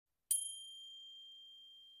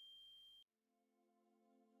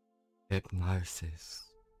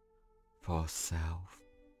Hypnosis for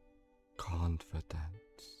self-confidence.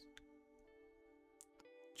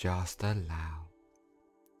 Just allow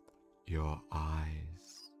your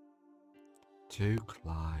eyes to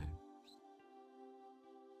close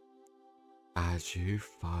as you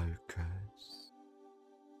focus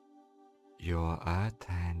your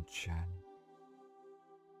attention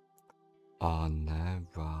on the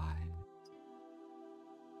rise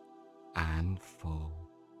and fall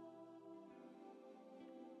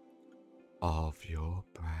of your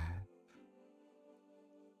breath.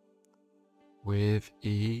 With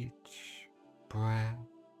each breath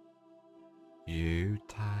you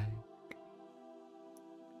take,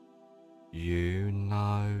 you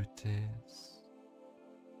notice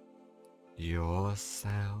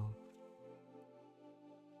yourself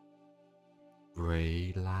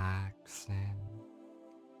relaxing.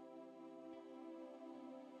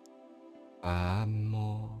 The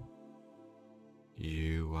more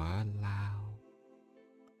you allow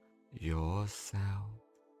yourself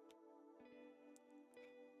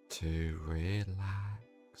to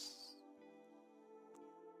relax,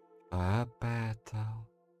 the better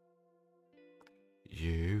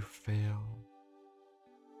you feel,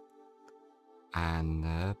 and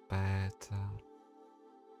the better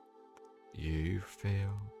you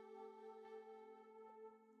feel,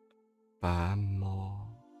 the more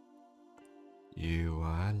you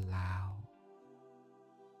allow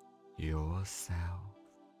yourself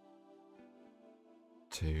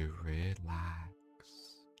to relax.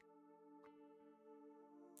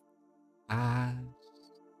 As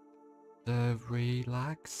the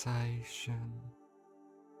relaxation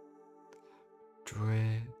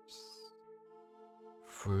drifts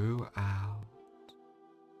throughout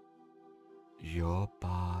your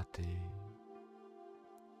body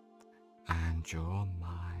and your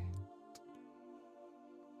mind,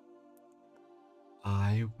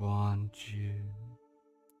 I want you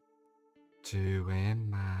to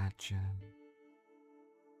imagine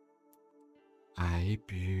a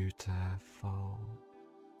beautiful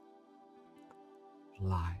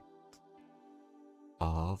flight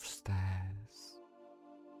of stairs,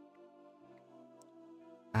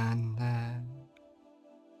 and there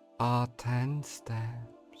are 10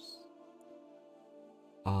 steps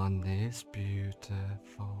on this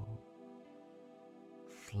beautiful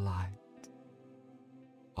flight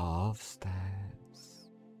of stairs,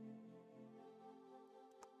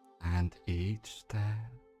 and each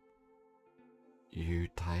step you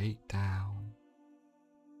take down,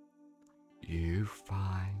 you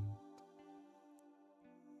find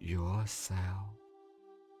yourself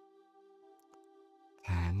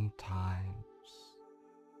 10 times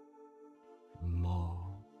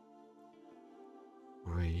more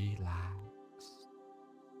relaxed,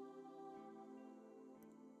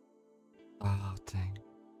 starting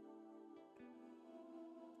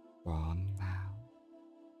from now.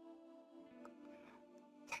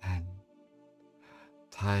 10.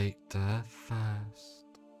 Take the first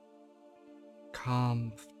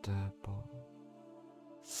comfortable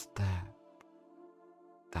step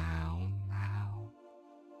down now,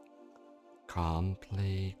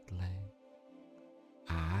 completely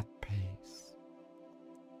at peace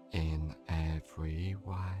in every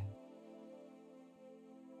way.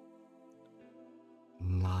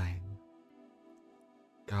 9.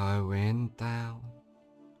 Going down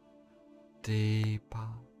deeper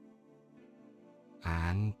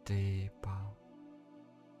and deeper,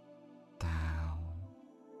 down,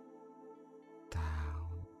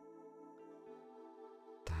 down,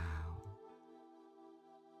 down.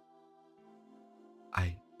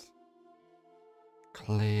 8.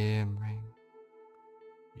 Clearing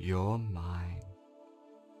your mind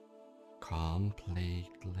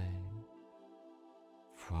completely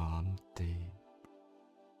from deep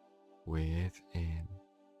within,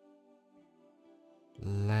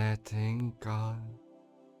 letting go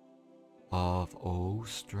of all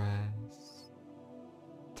stress,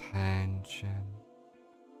 tension,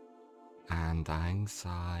 and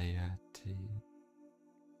anxiety.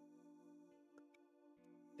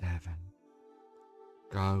 7.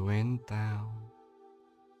 Going down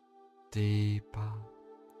deeper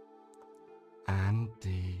and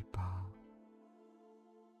deeper,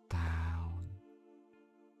 down,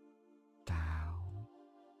 down,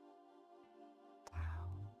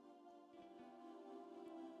 down.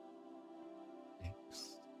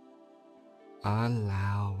 6.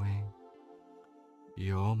 Allowing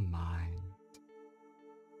your mind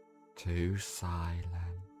to silence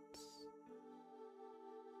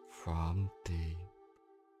from deep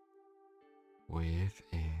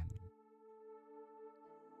within.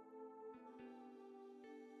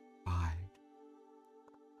 5.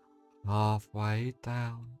 halfway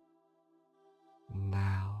down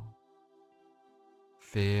now,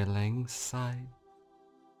 feeling safe,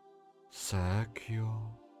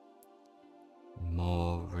 secure,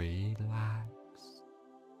 more relaxed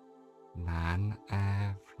than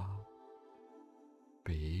ever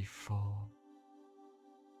before.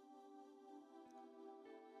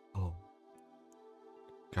 Oh,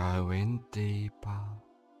 going deeper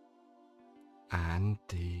and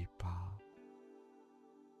deeper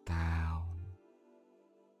down,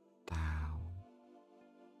 down,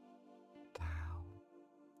 down.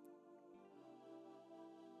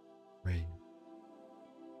 Breathe,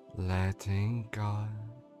 letting go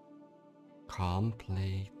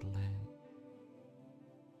completely,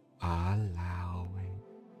 allowing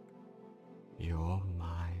your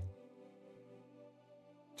mind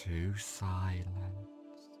to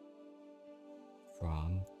silence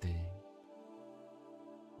from deep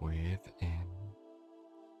within.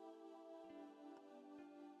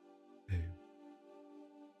 2.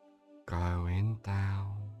 Going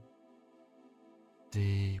down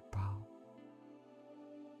deeper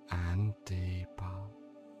and deeper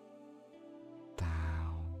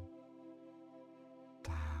down,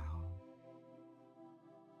 down,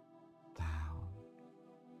 down.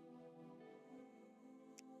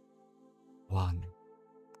 1.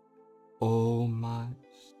 Almost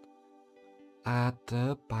at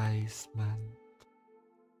the basement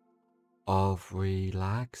of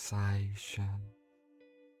relaxation,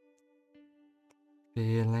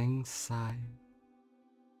 feeling safe,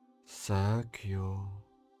 secure,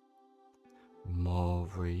 more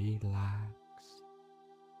relaxed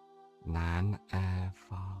than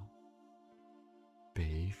ever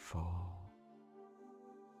before.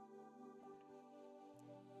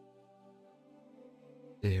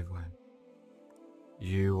 Zero.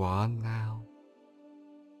 You are now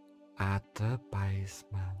at the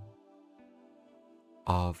basement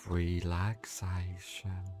of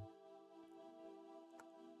relaxation,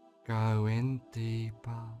 going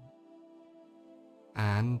deeper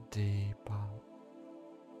and deeper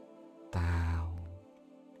down,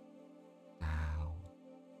 down,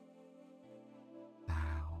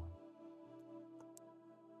 down,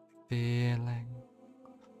 feeling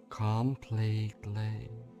completely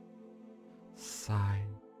safe,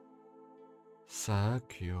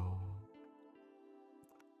 secure,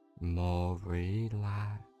 more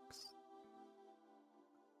relaxed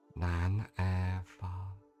than ever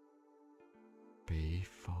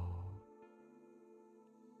before.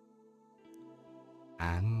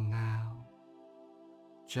 And now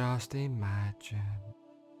just imagine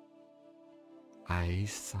a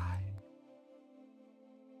safe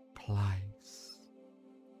place.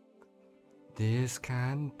 This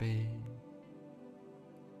can be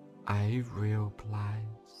a real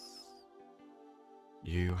place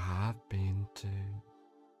you have been to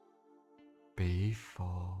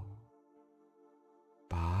before,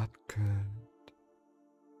 but could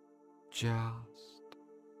just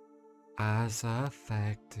as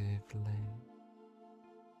effectively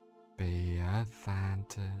be a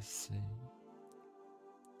fantasy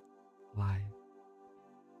place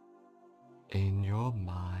in your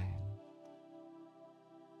mind.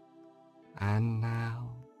 And now,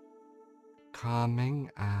 coming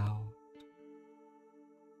out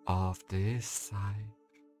of this safe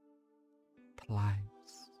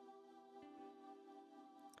place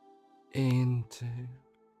into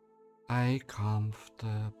a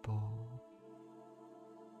comfortable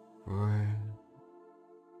room,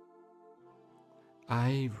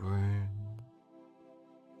 a room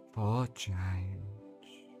for change,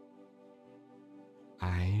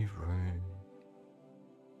 a room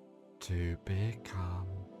to become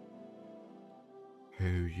who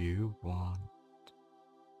you want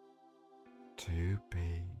to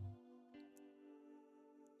be.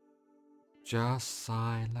 Just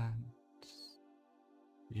silence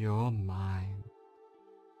your mind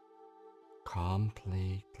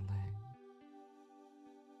completely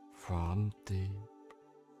from deep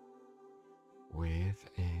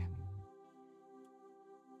within.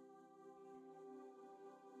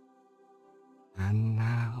 And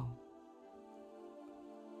now,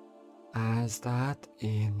 as that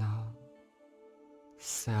inner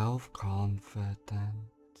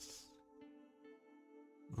self-confidence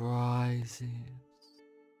rises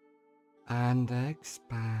and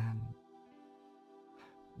expands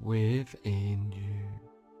within you,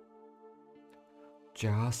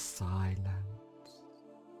 just silence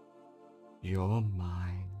your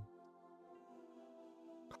mind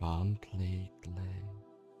completely,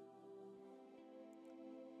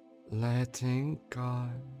 letting go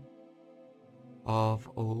of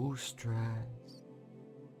all stress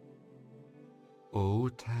all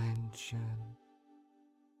tension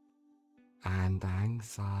and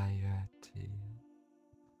anxiety.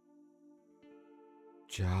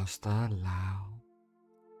 Just allow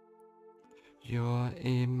your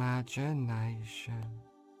imagination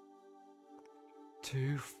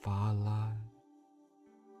to follow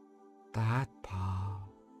that path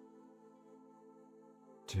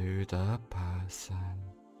to the person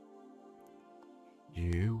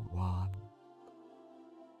you want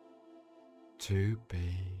to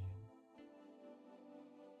be,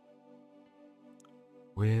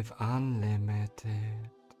 with unlimited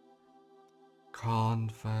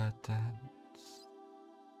confidence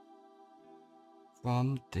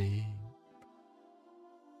from deep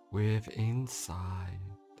within inside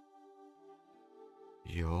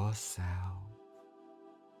yourself,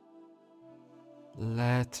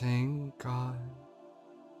 letting go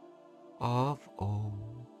of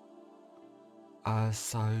all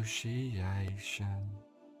association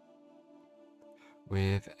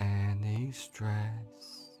with any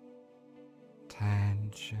stress,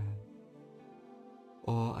 tension,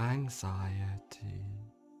 or anxiety,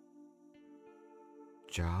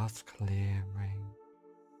 just clearing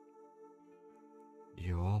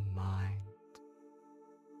your mind.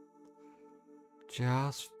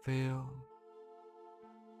 Just feel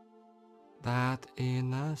that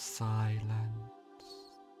inner silence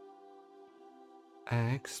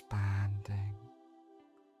expanding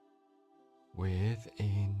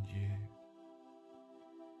within you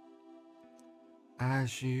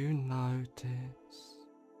as you notice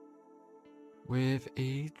with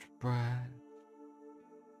each breath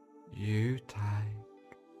you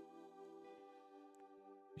take,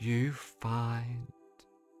 you find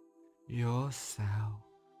yourself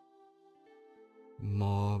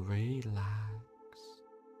more relaxed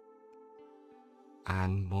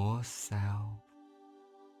and more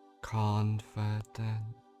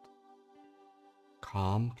self-confident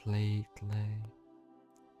completely,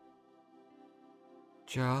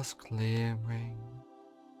 just clearing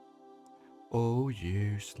all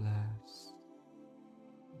useless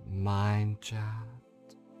mind chat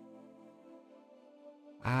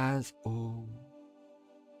as all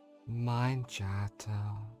mind chatter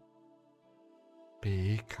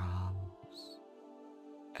becomes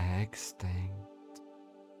extinct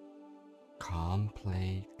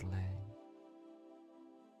completely,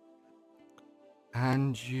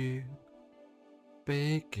 and you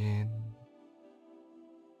begin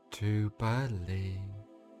to believe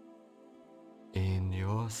in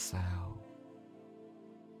yourself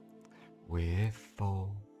with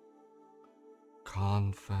full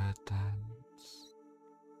confidence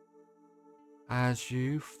as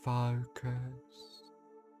you focus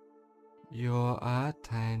your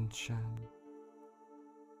attention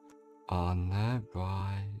on the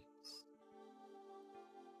rise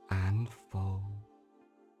and fall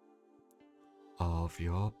of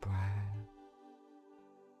your breath,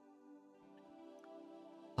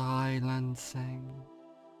 silencing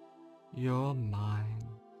your mind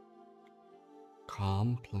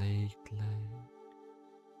completely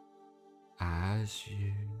as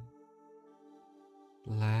you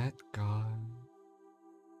let go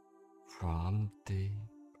from deep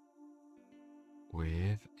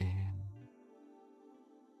within,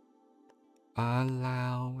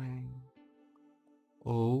 allowing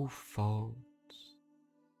all thoughts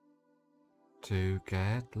to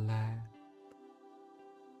get left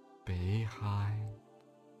behind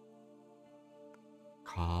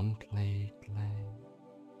completely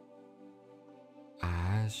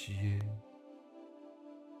as you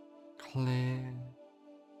clear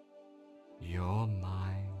your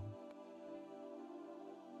mind,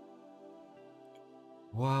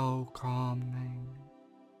 welcoming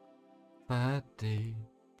the deep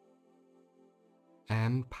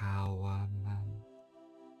empowerment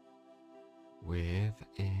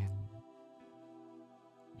within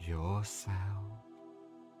yourself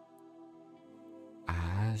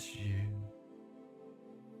as you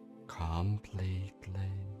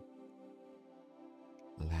completely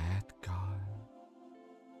let go.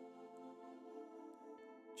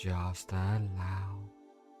 Just allow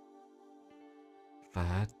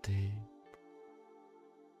the deep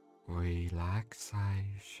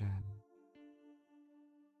relaxation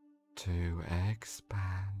to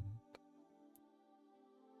expand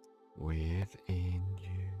within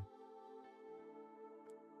you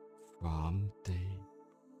from deep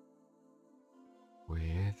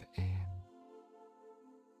within,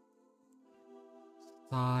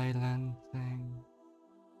 silencing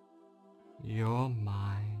your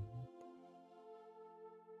mind,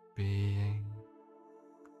 being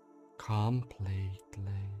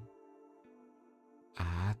completely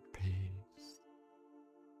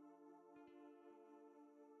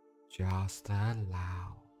just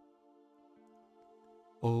allow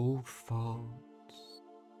all thoughts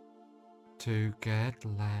to get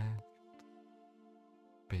left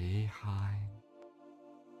behind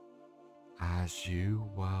as you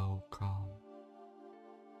welcome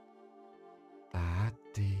that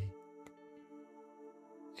deep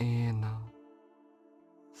inner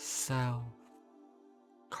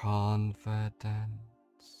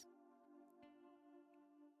self-confidence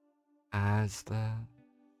as the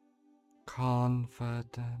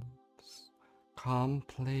confidence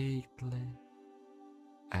completely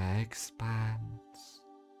expands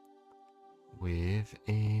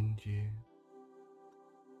within you,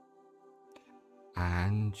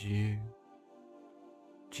 and you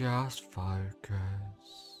just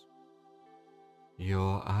focus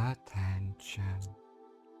your attention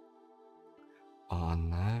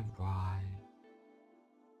on the rise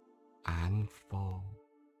and fall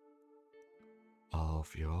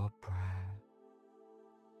of your breath,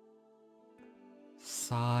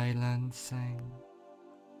 silencing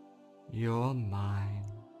your mind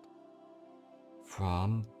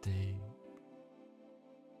from deep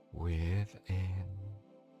within,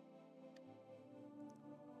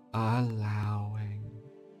 allowing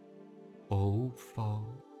all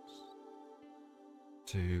thoughts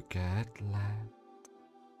to get left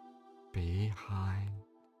behind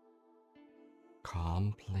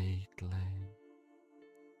completely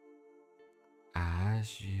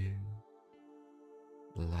as you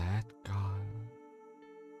let go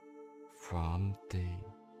from deep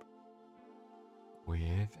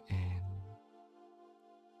within,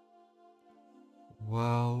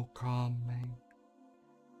 welcoming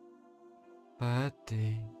the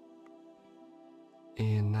deep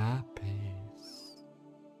inner peace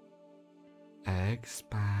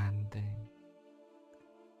expanding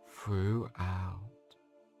throughout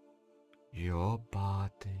your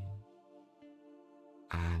body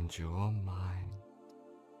and your mind,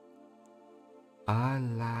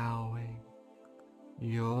 allowing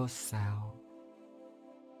yourself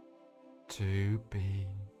to be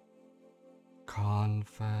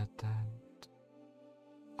confident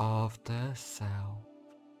of the self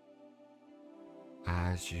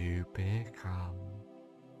as you become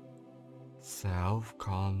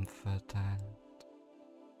self-confident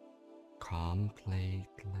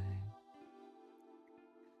completely,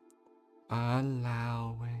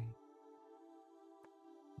 allowing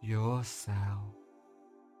yourself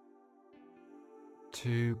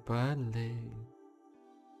to believe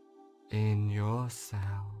in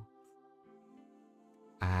yourself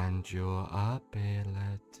and your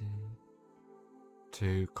ability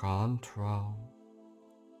to control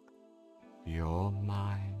your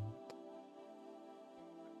mind,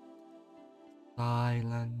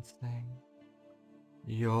 silencing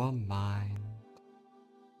your mind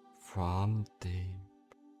from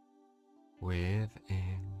deep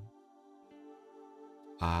within,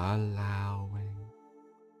 allowing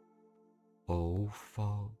all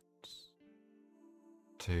thoughts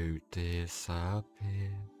to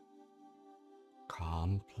disappear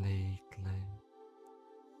completely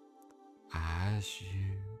as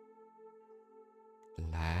you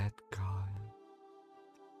let go,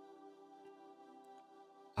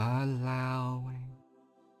 allowing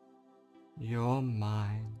your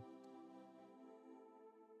mind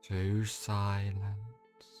to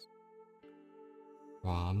silence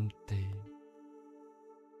from deep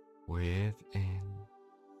within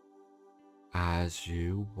as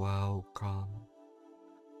you welcome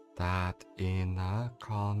that inner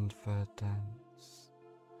confidence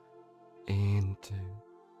into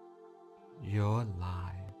your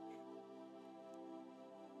life,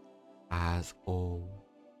 as all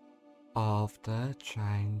of the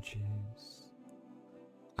changes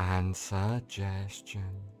and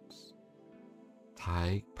suggestions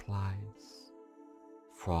take place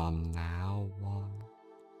from now on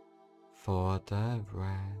for the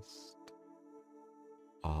rest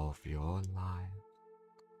of your life.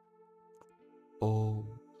 All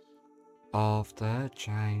of the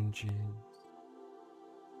changes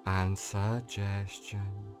and suggestions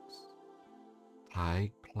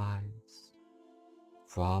take place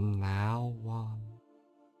from now on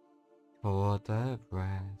for the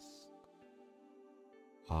rest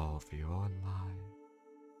of your life.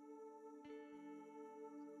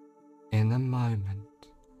 In a moment,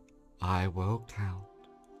 I will count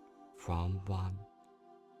from 1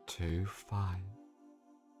 to 5,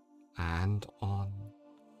 and on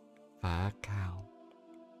the count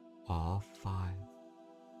of 5,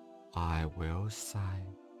 I will say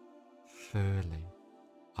fully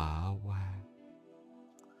aware,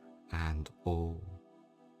 and all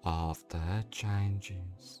of the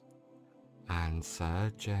changes and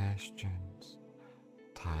suggestions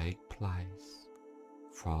take place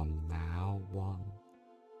from now on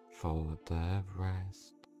for the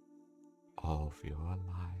rest of your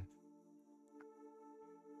life.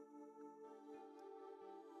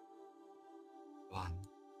 1.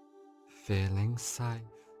 Feeling safe,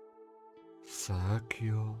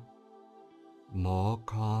 secure, more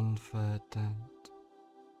confident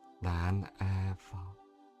than ever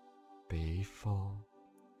before.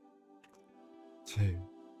 2.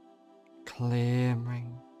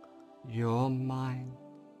 Clearing your mind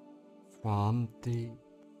from deep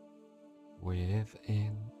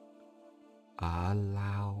within,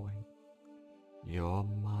 allowing your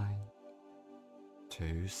mind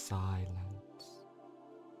to silence.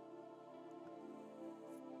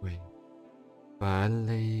 3.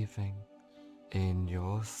 Believing in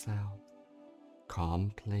yourself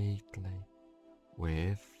completely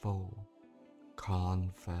with full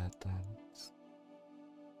confidence.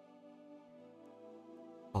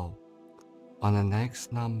 4. On the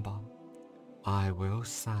next number, I will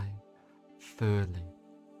say fully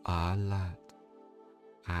alert,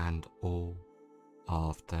 and all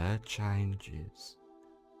of the changes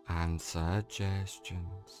and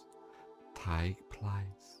suggestions take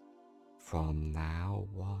place from now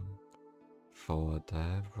on for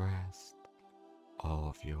the rest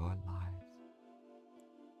of your life.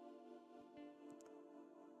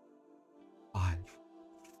 5.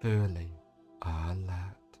 Fully